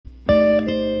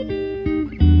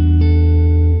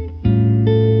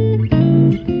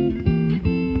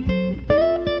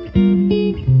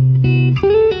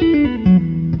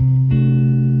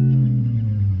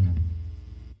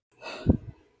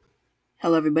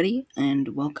Hello, everybody,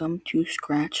 and welcome to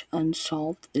Scratch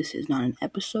Unsolved. This is not an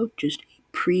episode, just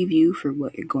a preview for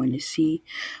what you're going to see.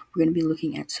 We're going to be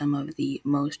looking at some of the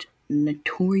most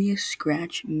notorious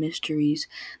Scratch mysteries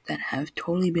that have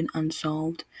totally been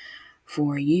unsolved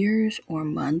for years or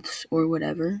months or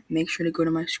whatever. Make sure to go to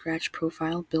my Scratch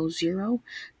profile, Bill0,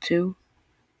 to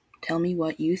tell me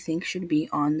what you think should be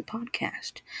on the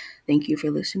podcast. Thank you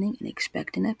for listening and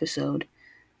expect an episode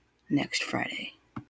next Friday.